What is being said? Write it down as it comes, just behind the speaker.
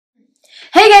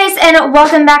and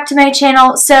welcome back to my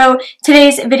channel. So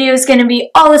today's video is going to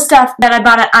be all the stuff that I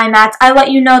bought at Imats. I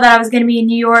let you know that I was going to be in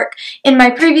New York in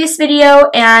my previous video,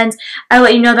 and I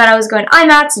let you know that I was going to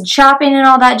Imats and shopping and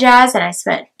all that jazz, and I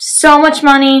spent so much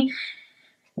money,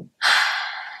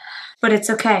 but it's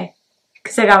okay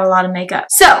because I got a lot of makeup.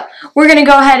 So we're going to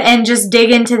go ahead and just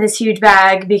dig into this huge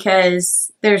bag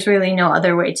because there's really no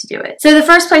other way to do it. So the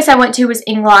first place I went to was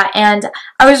Inglot, and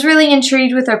I was really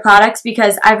intrigued with their products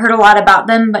because I've heard a lot about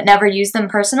them but never used them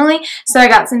personally. So I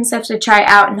got some stuff to try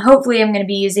out, and hopefully I'm going to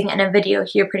be using in a video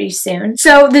here pretty soon.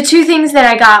 So the two things that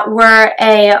I got were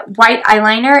a white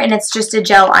eyeliner, and it's just a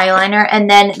gel eyeliner, and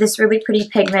then this really pretty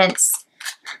pigments.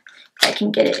 I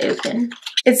can get it open.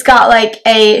 It's got like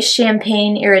a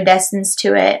champagne iridescence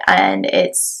to it, and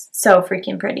it's so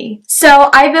freaking pretty.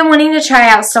 So I've been wanting to try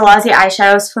out STALK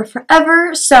eyeshadows for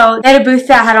forever. So they had a booth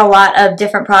that had a lot of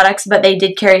different products, but they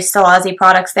did carry STALK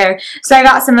products there. So I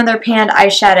got some of their panned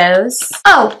eyeshadows.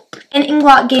 Oh, and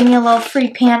Inglot gave me a little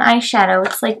free pan eyeshadow.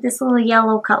 It's like this little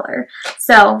yellow color.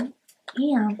 So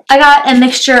yeah. I got a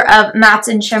mixture of mattes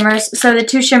and shimmers. So the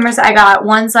two shimmers I got,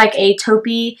 one's like a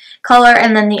taupey color,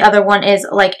 and then the other one is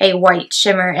like a white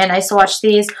shimmer. And I swatched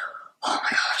these. Oh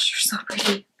my gosh, they're so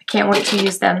pretty. I can't wait to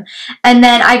use them. And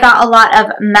then I got a lot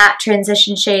of matte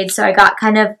transition shades. So I got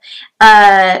kind of,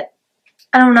 I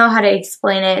don't know how to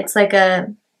explain it. It's like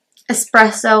a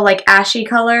espresso, like ashy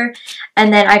color.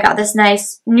 And then I got this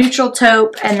nice neutral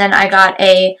taupe, and then I got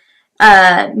a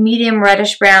medium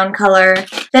reddish brown color.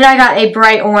 Then I got a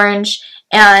bright orange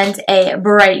and a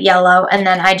bright yellow, and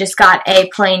then I just got a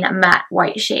plain matte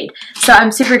white shade. So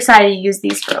I'm super excited to use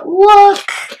these for a look.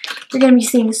 You're going to be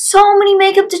seeing so many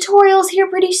makeup tutorials here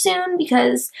pretty soon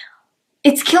because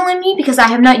it's killing me because I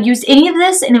have not used any of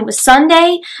this, and it was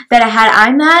Sunday that I had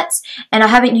Imats, and I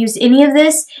haven't used any of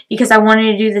this because I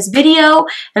wanted to do this video,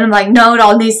 and I'm like, no, it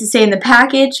all needs to stay in the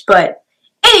package, but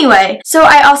anyway, so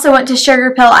I also went to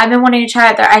Sugar Pill. I've been wanting to try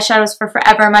out their eyeshadows for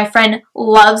forever. My friend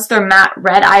loves their matte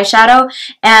red eyeshadow,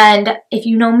 and if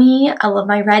you know me, I love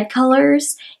my red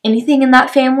colors. Anything in that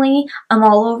family, I'm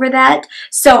all over that.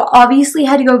 So obviously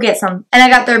I had to go get some. And I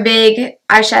got their big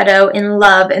eyeshadow in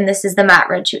Love, and this is the matte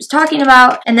red she was talking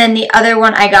about. And then the other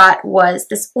one I got was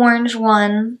this orange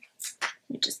one. Let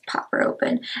me just pop her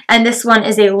open. And this one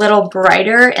is a little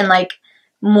brighter and like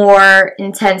more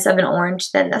intense of an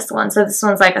orange than this one. So this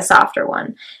one's like a softer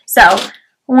one. So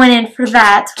went in for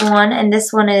that one, and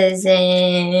this one is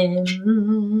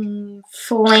in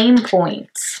Flame Point.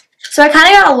 So I kind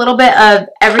of got a little bit of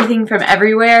everything from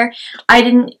everywhere. I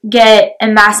didn't get a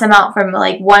mass amount from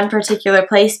like one particular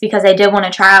place because I did want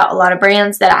to try out a lot of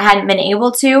brands that I hadn't been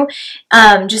able to,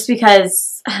 just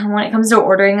because when it comes to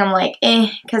ordering, I'm like,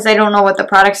 because I don't know what the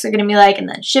products are going to be like, and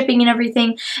then shipping and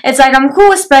everything. It's like I'm cool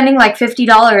with spending like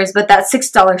 $50, but that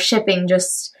 $6 shipping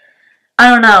just, I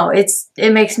don't know,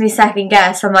 it makes me second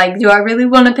guess. I'm like, do I really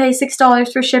want to pay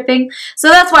 $6 for shipping? So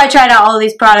that's why I tried out all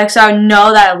these products, so I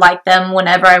know that I like them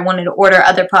whenever I wanted to order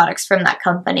other products from that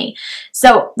company.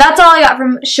 So that's all I got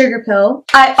from Sugar Pill.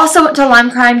 I also went to Lime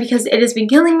Crime because it has been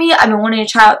killing me. I've been wanting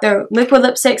to try out their liquid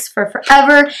lipsticks for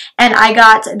forever, and I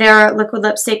got their liquid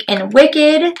lipstick in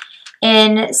Wicked,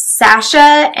 in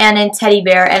Sasha, and in Teddy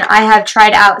Bear. And I have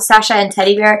tried out Sasha and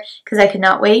Teddy Bear because I could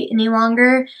not wait any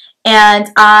longer. And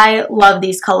I love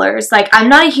these colors. Like, I'm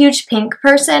not a huge pink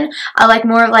person. I like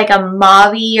more like a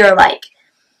mauve-y or like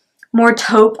more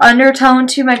taupe undertone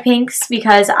to my pinks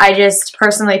because I just,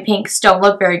 personally, pinks don't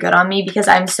look very good on me because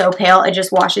I'm so pale. It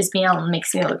just washes me out and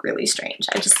makes me look really strange.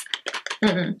 I just,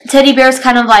 Teddy Bear's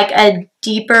kind of like a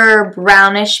deeper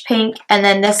brownish pink, and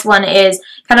then this one is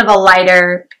kind of a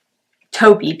lighter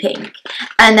taupey pink.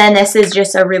 And then this is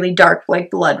just a really dark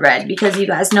like blood red because you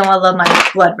guys know I love my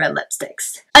blood red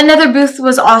lipsticks. Another booth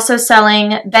was also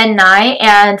selling Ben Nye,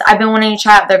 and I've been wanting to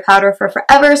try out their powder for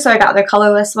forever, so I got their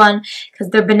colorless one because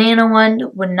their banana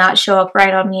one would not show up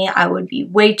right on me. I would be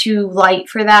way too light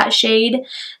for that shade.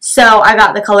 So I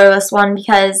got the colorless one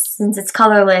because since it's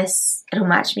colorless, it'll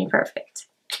match me perfect.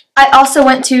 I also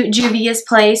went to Juvia's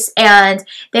place, and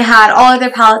they had all of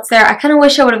their palettes there. I kind of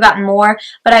wish I would have gotten more,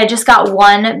 but I just got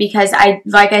one because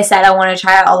like I said, I want to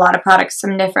try out a lot of products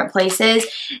from different places.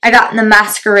 I got the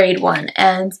Masquerade one,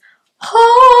 and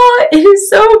oh, it is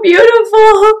so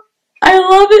beautiful. I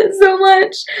love it so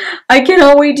much. I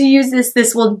cannot wait to use this.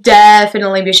 This will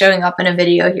definitely be showing up in a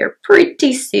video here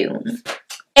pretty soon.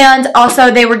 And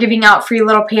also they were giving out free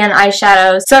little pan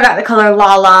eyeshadows. So I got the color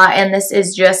Lala, and this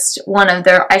is just one of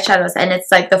their eyeshadows, and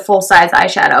it's like the full size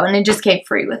eyeshadow, and it just came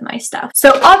free with my stuff.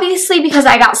 So obviously because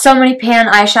I got so many pan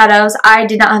eyeshadows, I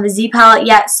did not have a Z palette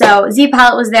yet. So Z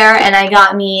palette was there, and I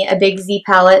got me a big Z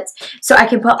palette so I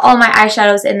can put all my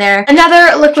eyeshadows in there.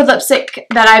 Another liquid lipstick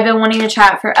that I've been wanting to try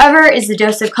out forever is the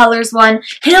Dose of Colors one.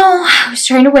 I know I was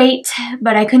trying to wait,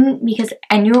 but I couldn't because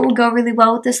I knew it would go really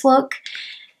well with this look.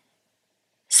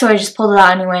 So I just pulled it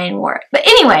out anyway and wore it. But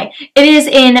anyway, it is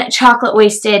in Chocolate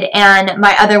Wasted, and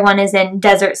my other one is in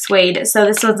Desert Suede. So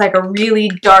this one's like a really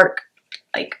dark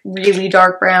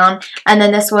brown. And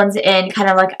then this one's in kind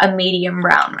of like a medium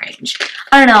brown range.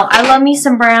 I don't know. I love me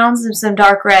some browns and some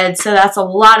dark reds. So that's a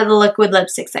lot of the liquid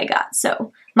lipsticks I got.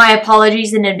 So my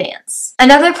apologies in advance.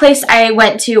 Another place I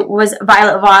went to was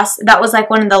Violet Voss. That was like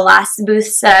one of the last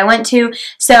booths that I went to.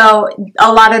 So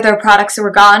a lot of their products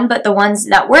were gone, but the ones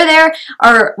that were there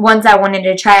are ones I wanted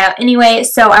to try out anyway.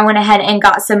 So I went ahead and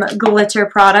got some glitter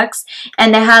products,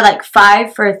 and they had like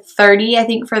 5 for $30, I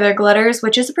think, for their glitters,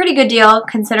 which is a pretty good deal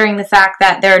considering the fact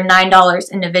that they're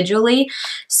 $9 individually.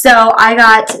 So I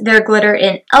got their glitter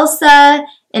in Elsa,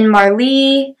 in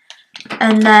Marley,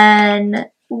 and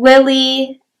then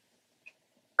Lily,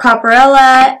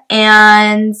 Copperella,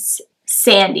 and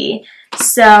Sandy.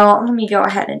 So let me go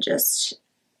ahead and just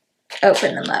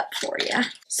open them up for you.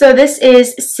 So this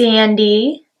is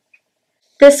Sandy.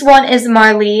 This one is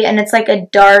Marley, and it's like a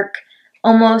dark,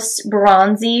 almost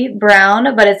bronzy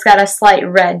brown, but it's got a slight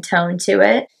red tone to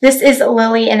it. This is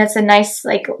Lily, and it's a nice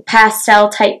like pastel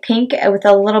type pink with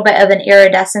a little bit of an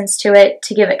iridescence to it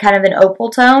to give it kind of an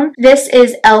opal tone. This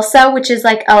is Elsa, which is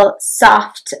like a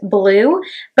soft blue,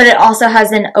 but it also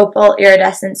has an opal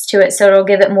iridescence to it, so it'll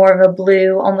give it more of a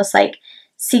blue, almost like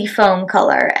sea foam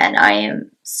color, and I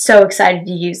am so excited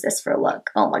to use this for a look.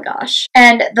 Oh my gosh.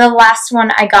 And the last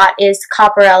one I got is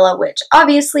Copperella, which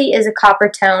obviously is a copper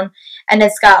tone, and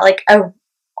it's got like a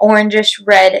orangish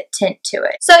red tint to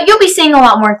it. So you'll be seeing a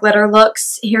lot more glitter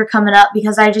looks here coming up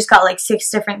because I just got like 6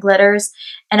 different glitters,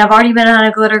 and I've already been on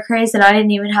a glitter craze and I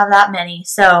didn't even have that many.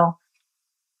 So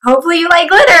hopefully you like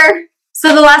glitter.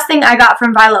 So the last thing I got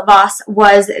from Violet Voss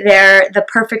was the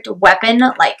Perfect Weapon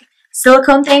like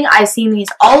silicone thing. I've seen these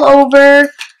all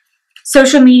over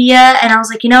social media, and I was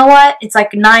like, you know what? It's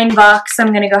like $9. I'm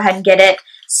going to go ahead and get it.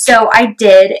 So I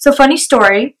did. So funny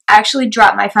story, I actually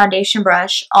dropped my foundation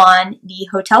brush on the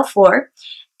hotel floor,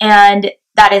 and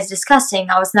that is disgusting.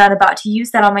 I was not about to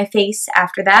use that on my face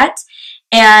after that.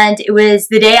 And it was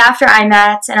the day after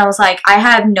Imats, and I was like, I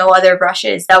have no other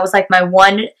brushes. That was like my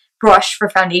one brush for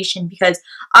foundation, because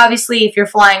obviously if you're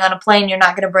flying on a plane, you're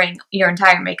not going to bring your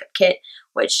entire makeup kit,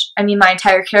 which, I mean, my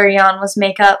entire carry-on was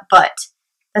makeup, but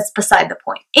that's beside the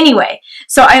point. Anyway,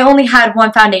 so I only had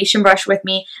one foundation brush with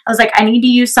me. I was like, I need to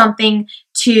use something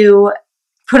to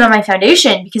put on my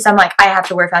foundation because I'm like, I have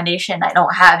to wear foundation. I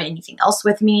don't have anything else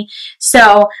with me.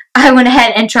 So I went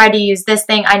ahead and tried to use this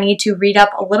thing. I need to read up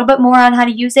a little bit more on how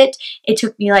to use it. It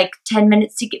took me like 10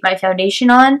 minutes to get my foundation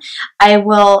on. I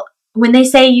will, when they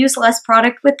say use less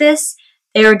product with this,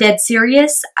 they are dead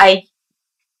serious.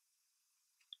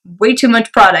 Way too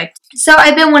much product. So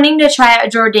I've been wanting to try out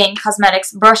Jourdain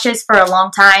Cosmetics brushes for a long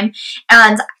time,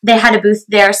 and they had a booth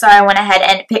there, so I went ahead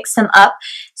and picked some up.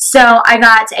 So I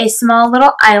got a small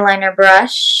little eyeliner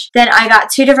brush. Then I got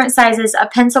 2 different sizes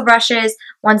of pencil brushes.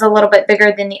 One's a little bit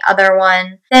bigger than the other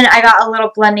one. Then I got a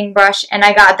little blending brush, and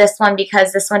I got this one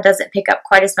because this one doesn't pick up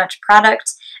quite as much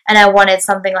product, and I wanted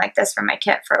something like this for my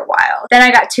kit for a while. Then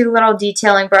I got 2 little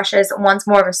detailing brushes. One's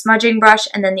more of a smudging brush,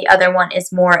 and then the other one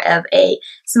is more of a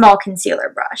small concealer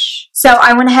brush. So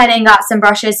I went ahead and got some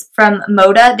brushes from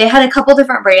Moda. They had a couple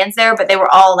different brands there, but they were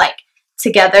all like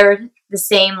together the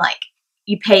same, like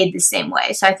you paid the same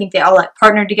way. So I think they all like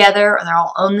partnered together, or they're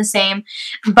all owned the same.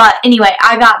 But anyway,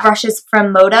 I got brushes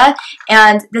from Moda,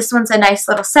 and this one's a nice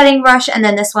little setting brush, and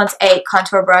then this one's a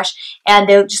contour brush, and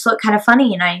they just look kind of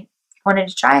funny, and I wanted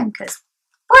to try them because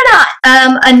why not?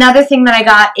 Another thing that I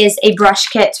got is a brush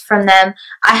kit from them.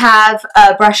 I have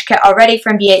a brush kit already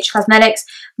from BH Cosmetics,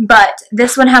 but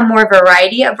this one had more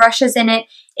variety of brushes in it.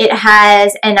 It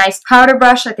has a nice powder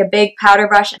brush, like a big powder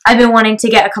brush. I've been wanting to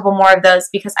get a couple more of those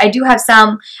because I do have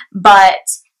some, but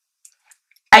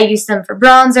I use them for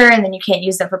bronzer, and then you can't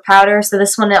use them for powder. So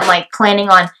this one I'm like planning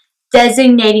on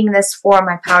designating this for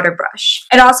my powder brush.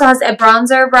 It also has a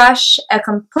bronzer brush, a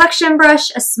complexion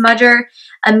brush, a smudger,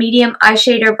 a medium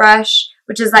eyeshadow brush,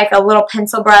 which is like a little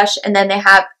pencil brush, and then they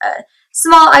have a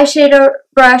small eyeshadow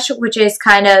brush, which is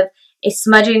kind of a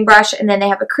smudging brush, and then they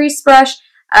have a crease brush,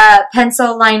 a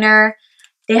pencil liner,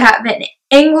 they have an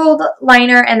angled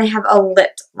liner, and they have a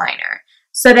lip liner.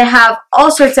 So they have all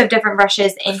sorts of different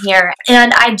brushes in here.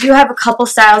 And I do have a couple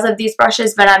styles of these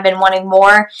brushes, but I've been wanting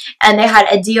more. And they had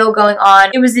a deal going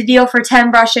on. It was a deal for 10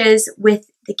 brushes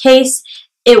with the case.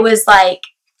 It was like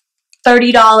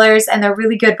 $30, and they're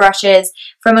really good brushes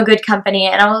from a good company.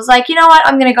 And I was like, you know what?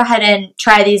 I'm going to go ahead and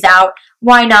try these out.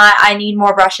 Why not? I need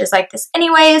more brushes like this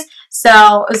anyways.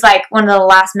 So it was like one of the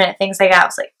last minute things I got. I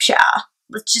was like, pshaw,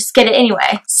 let's just get it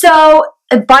anyway. So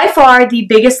by far the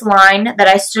biggest line that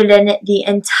I stood in the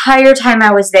entire time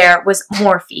I was there was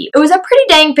Morphe. It was a pretty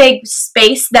dang big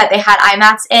space that they had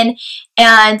Imats in,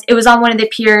 and it was on one of the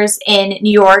piers in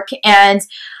New York, and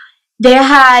they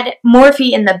had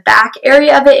Morphe in the back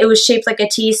area of it. It was shaped like a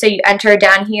T, so you enter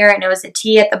down here and it was a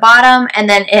T at the bottom, and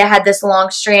then it had this long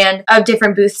strand of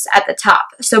different booths at the top.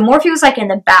 So Morphe was like in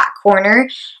the back corner,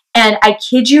 and I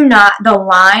kid you not, the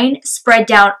line spread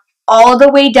down all the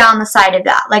way down the side of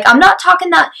that. Like, I'm not talking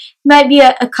that might be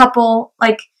a couple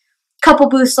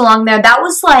booths along there. That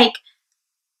was like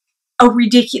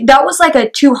a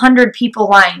 200 people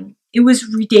line. It was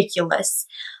ridiculous.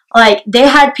 Like, they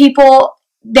had people,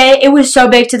 it was so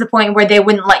big to the point where they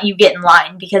wouldn't let you get in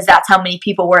line because that's how many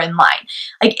people were in line.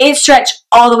 Like, it stretched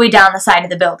all the way down the side of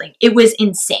the building. It was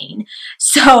insane.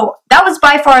 So that was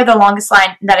by far the longest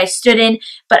line that I stood in,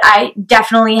 but I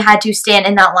definitely had to stand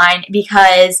in that line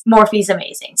because Morphe's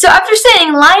amazing. So after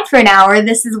standing in line for an hour,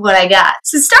 this is what I got.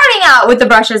 So starting out with the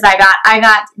brushes I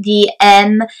got the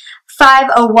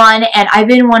M501, and I've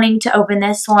been wanting to open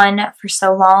this one for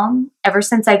so long. Ever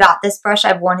since I got this brush,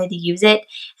 I've wanted to use it,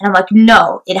 and I'm like,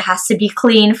 no, it has to be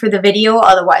clean for the video,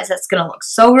 otherwise that's gonna look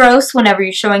so gross whenever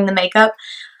you're showing the makeup.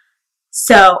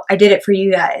 So I did it for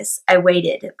you guys. I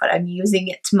waited, but I'm using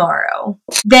it tomorrow.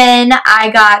 Then I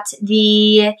got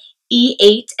the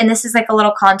E8, and this is like a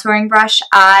little contouring brush.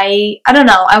 I don't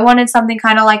know, I wanted something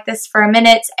kind of like this for a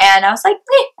minute, and I was like,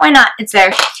 why not? It's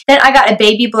there. Then I got a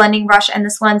baby blending brush, and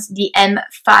this one's the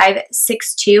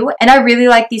M562, and I really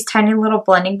like these tiny little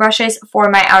blending brushes for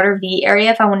my outer V area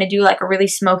if I want to do like a really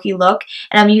smoky look,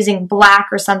 and I'm using black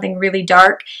or something really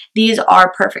dark. These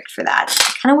are perfect for that.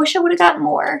 I kind of wish I would have gotten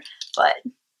more, but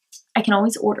I can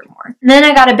always order more. And then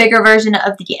I got a bigger version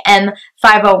of the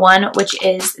M501, which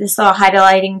is this little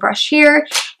highlighting brush here,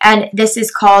 and this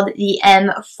is called the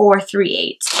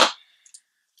M438.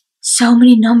 So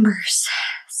many numbers.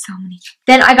 So many.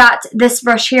 Then I got this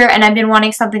brush here, and I've been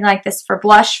wanting something like this for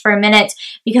blush for a minute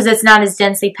because it's not as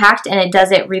densely packed and it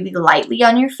does it really lightly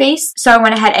on your face. So I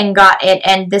went ahead and got it,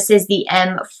 and this is the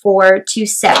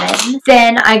M427.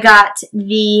 Then I got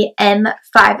the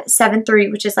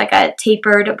M573, which is like a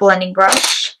tapered blending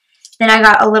brush. Then I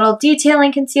got a little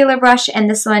detailing concealer brush, and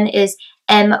this one is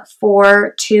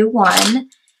M421.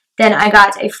 Then I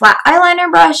got a flat eyeliner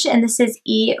brush, and this is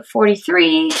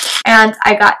E43. And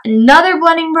I got another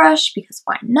blending brush, because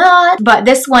why not? But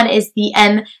this one is the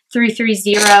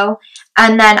M330.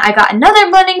 And then I got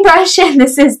another blending brush, and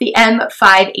this is the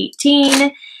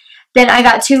M518. Then I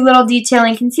got two little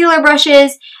detailing concealer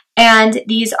brushes, and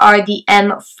these are the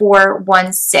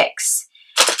M416.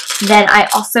 Then I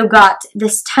also got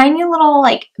this tiny little,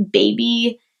 like,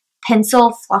 baby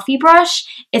pencil fluffy brush.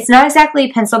 It's not exactly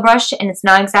a pencil brush, and it's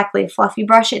not exactly a fluffy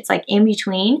brush. It's like in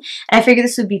between, and I figured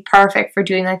this would be perfect for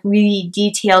doing like really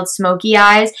detailed smoky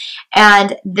eyes,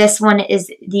 and this one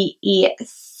is the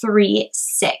E36.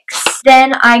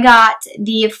 Then I got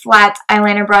the flat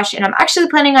eyeliner brush, and I'm actually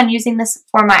planning on using this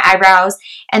for my eyebrows,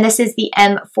 and this is the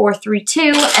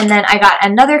M432. And then I got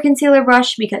another concealer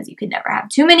brush, because you can never have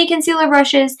too many concealer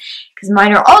brushes, because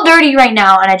mine are all dirty right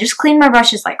now, and I just cleaned my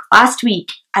brushes like last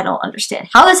week. I don't understand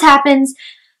how this happens,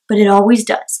 but it always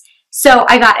does. So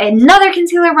I got another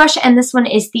concealer brush, and this one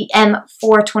is the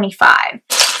M425.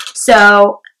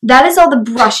 So that is all the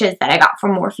brushes that I got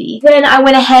from Morphe. Then I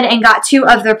went ahead and got two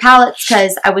of their palettes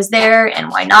because I was there, and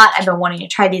why not? I've been wanting to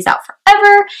try these out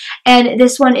forever. And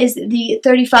this one is the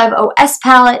 35OS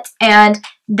palette, and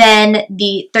then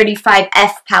the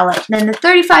 35F palette. Then the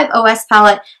 35OS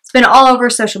palette has been all over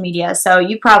social media, so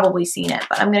you've probably seen it,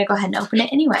 but I'm going to go ahead and open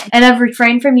it anyway. And I've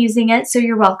refrained from using it, so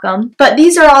you're welcome. But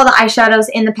these are all the eyeshadows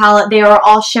in the palette. They are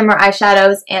all shimmer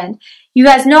eyeshadows, and you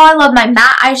guys know I love my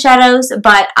matte eyeshadows,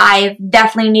 but I've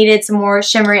definitely needed some more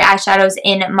shimmery eyeshadows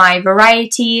in my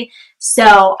variety,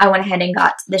 so I went ahead and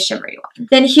got the shimmery one.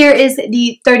 Then here is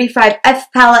the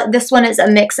 35F palette. This one is a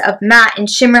mix of matte and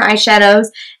shimmer eyeshadows,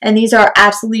 and these are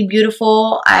absolutely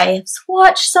beautiful. I've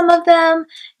swatched some of them,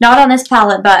 not on this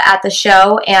palette, but at the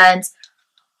show, and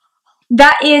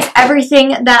that is everything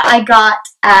that I got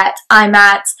at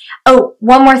Imats. Oh,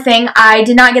 one more thing. I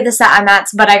did not get this at Imats,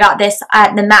 but I got this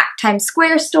at the MAC Times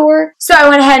Square store. So I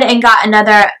went ahead and got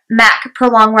another MAC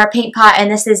Pro Longwear paint pot, and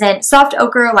this is in soft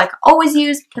ochre like I always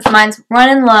use because mine's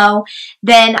running low.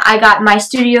 Then I got my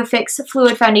Studio Fix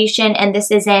Fluid Foundation, and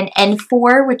this is in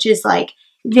N4, which is like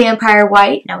Vampire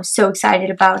White, and I was so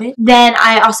excited about it. Then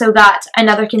I also got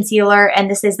another concealer, and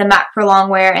this is the MAC Pro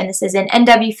Longwear, and this is in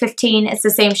NW15. It's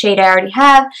the same shade I already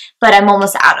have, but I'm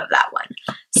almost out of that one.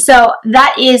 So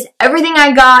that is everything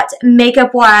I got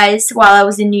makeup-wise while I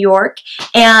was in New York,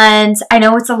 and I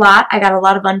know it's a lot. I got a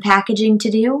lot of unpackaging to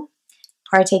do.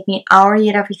 Probably take me an hour to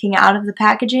get everything out of the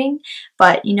packaging,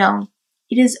 but you know,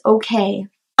 it is okay.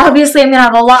 Obviously, I'm going to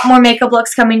have a lot more makeup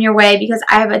looks coming your way because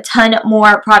I have a ton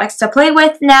more products to play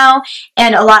with now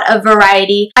and a lot of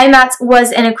variety. Imats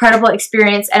was an incredible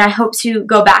experience, and I hope to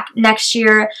go back next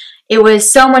year. It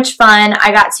was so much fun.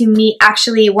 I got to meet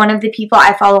actually one of the people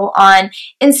I follow on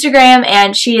Instagram,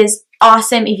 and she is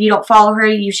awesome. If you don't follow her,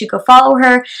 you should go follow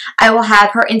her. I will have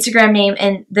her Instagram name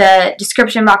in the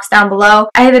description box down below.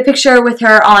 I have a picture with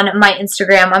her on my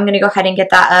Instagram. I'm going to go ahead and get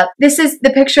that up. This is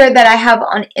the picture that I have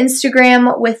on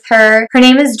Instagram with her. Her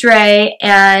name is Dre,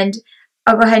 and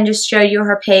I'll go ahead and just show you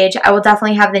her page. I will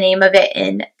definitely have the name of it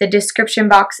in the description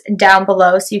box down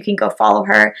below so you can go follow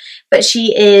her. But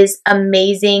she is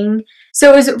amazing.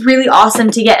 So it was really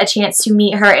awesome to get a chance to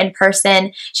meet her in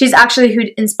person. She's actually who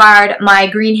inspired my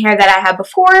green hair that I had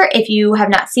before. If you have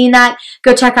not seen that,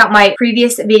 go check out my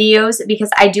previous videos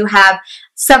because I do have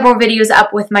several videos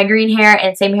up with my green hair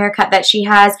and same haircut that she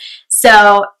has.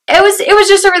 So it was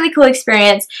just a really cool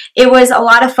experience. It was a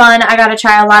lot of fun. I got to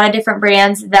try a lot of different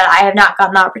brands that I have not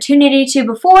gotten the opportunity to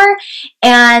before,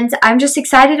 and I'm just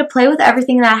excited to play with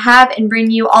everything that I have and bring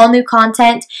you all new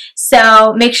content.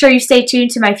 So make sure you stay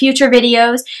tuned to my future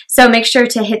videos. So make sure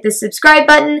to hit the subscribe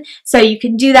button so you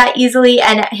can do that easily,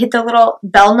 and hit the little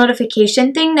bell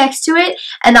notification thing next to it,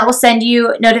 and that will send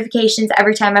you notifications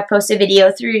every time I post a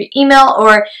video through your email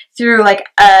or through like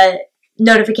a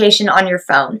notification on your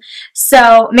phone.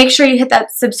 So make sure you hit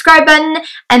that subscribe button,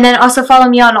 and then also follow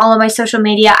me on all of my social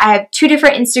media. I have 2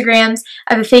 different Instagrams.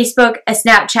 I have a Facebook, a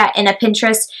Snapchat, and a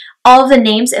Pinterest. All of the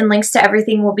names and links to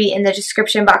everything will be in the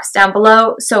description box down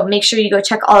below, so make sure you go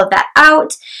check all of that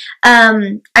out.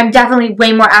 I'm definitely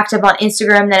way more active on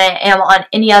Instagram than I am on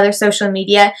any other social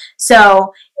media,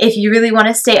 so if you really want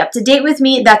to stay up to date with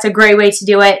me, that's a great way to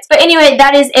do it. But anyway,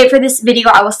 that is it for this video.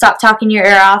 I will stop talking your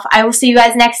ear off. I will see you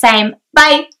guys next time.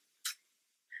 Bye!